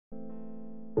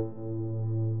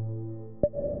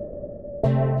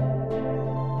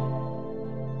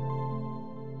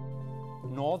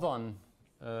Northern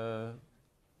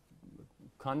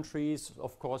countries,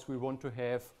 of course, we want to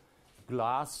have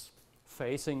glass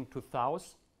facing to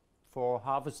south for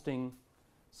harvesting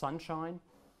sunshine.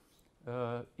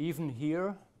 Even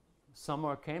here,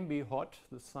 summer can be hot,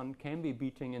 the sun can be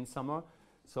beating in summer,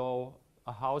 so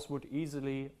a house would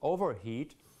easily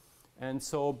overheat. And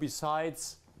so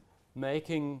besides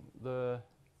making the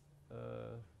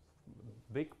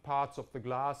big parts of the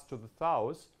glass to the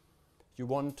south, you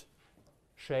want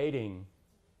shading.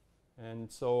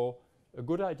 And so a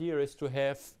good idea is to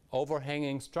have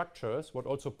overhanging structures, what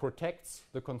also protects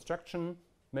the construction,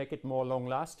 make it more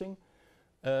long-lasting.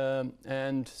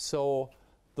 And so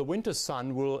the winter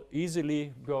sun will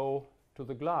easily go to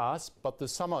the glass, but the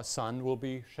summer sun will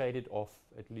be shaded off,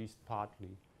 at least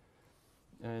partly.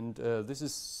 And this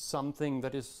is something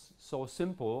that is so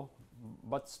simple,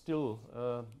 but still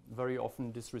very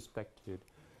often disrespected.